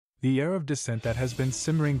The air of dissent that has been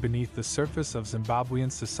simmering beneath the surface of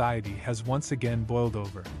Zimbabwean society has once again boiled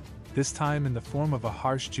over, this time in the form of a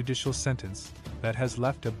harsh judicial sentence that has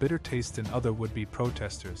left a bitter taste in other would-be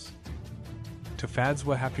protesters.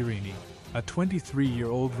 Tafadzwa Hapirini, a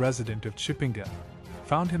 23-year-old resident of Chipinge,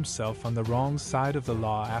 found himself on the wrong side of the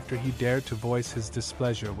law after he dared to voice his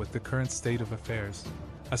displeasure with the current state of affairs,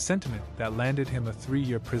 a sentiment that landed him a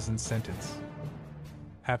 3-year prison sentence.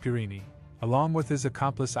 Hapirini, along with his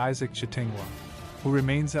accomplice Isaac Chitengwa, who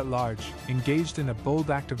remains at large, engaged in a bold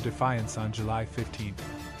act of defiance on July 15.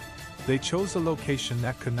 They chose a location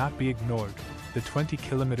that could not be ignored, the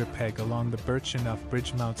 20-kilometer peg along the Birch Enough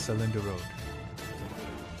Bridge Mount Selinda Road,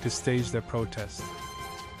 to stage their protest.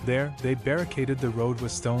 There, they barricaded the road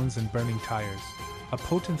with stones and burning tires, a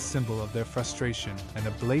potent symbol of their frustration and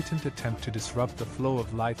a blatant attempt to disrupt the flow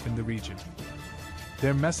of life in the region.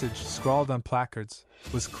 Their message, scrawled on placards,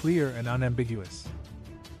 was clear and unambiguous.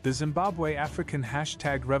 The Zimbabwe African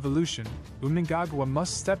 #revolution, Mnangagwa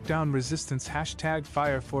must step down resistance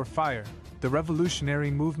 #fire for fire, the revolutionary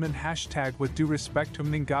movement #with due respect to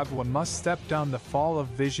Mnangagwa must step down the fall of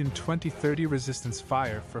Vision 2030 resistance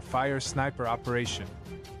fire for fire sniper operation.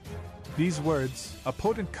 These words, a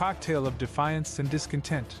potent cocktail of defiance and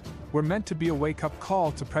discontent, were meant to be a wake-up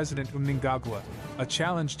call to President Mnangagwa, a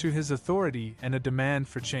challenge to his authority and a demand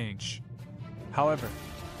for change. However,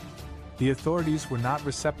 the authorities were not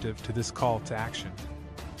receptive to this call to action.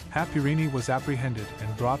 Hapirini was apprehended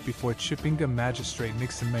and brought before Chipinge Magistrate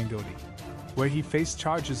Nixon Mangodi, where he faced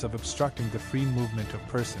charges of obstructing the free movement of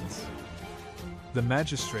persons. The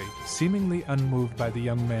magistrate, seemingly unmoved by the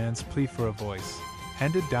young man's plea for a voice,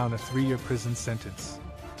 handed down a 3-year prison sentence,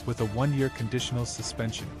 with a 1-year conditional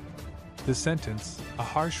suspension. The sentence, a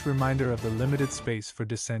harsh reminder of the limited space for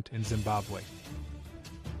dissent in Zimbabwe,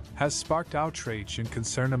 has sparked outrage and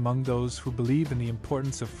concern among those who believe in the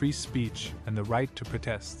importance of free speech and the right to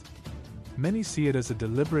protest. Many see it as a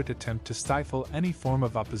deliberate attempt to stifle any form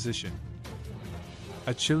of opposition,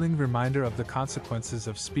 a chilling reminder of the consequences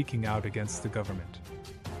of speaking out against the government.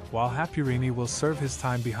 While Hapirini will serve his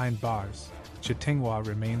time behind bars, Chitengwa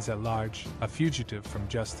remains at large, a fugitive from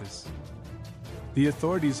justice. The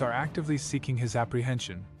authorities are actively seeking his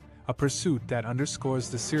apprehension, a pursuit that underscores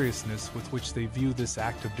the seriousness with which they view this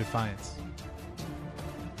act of defiance.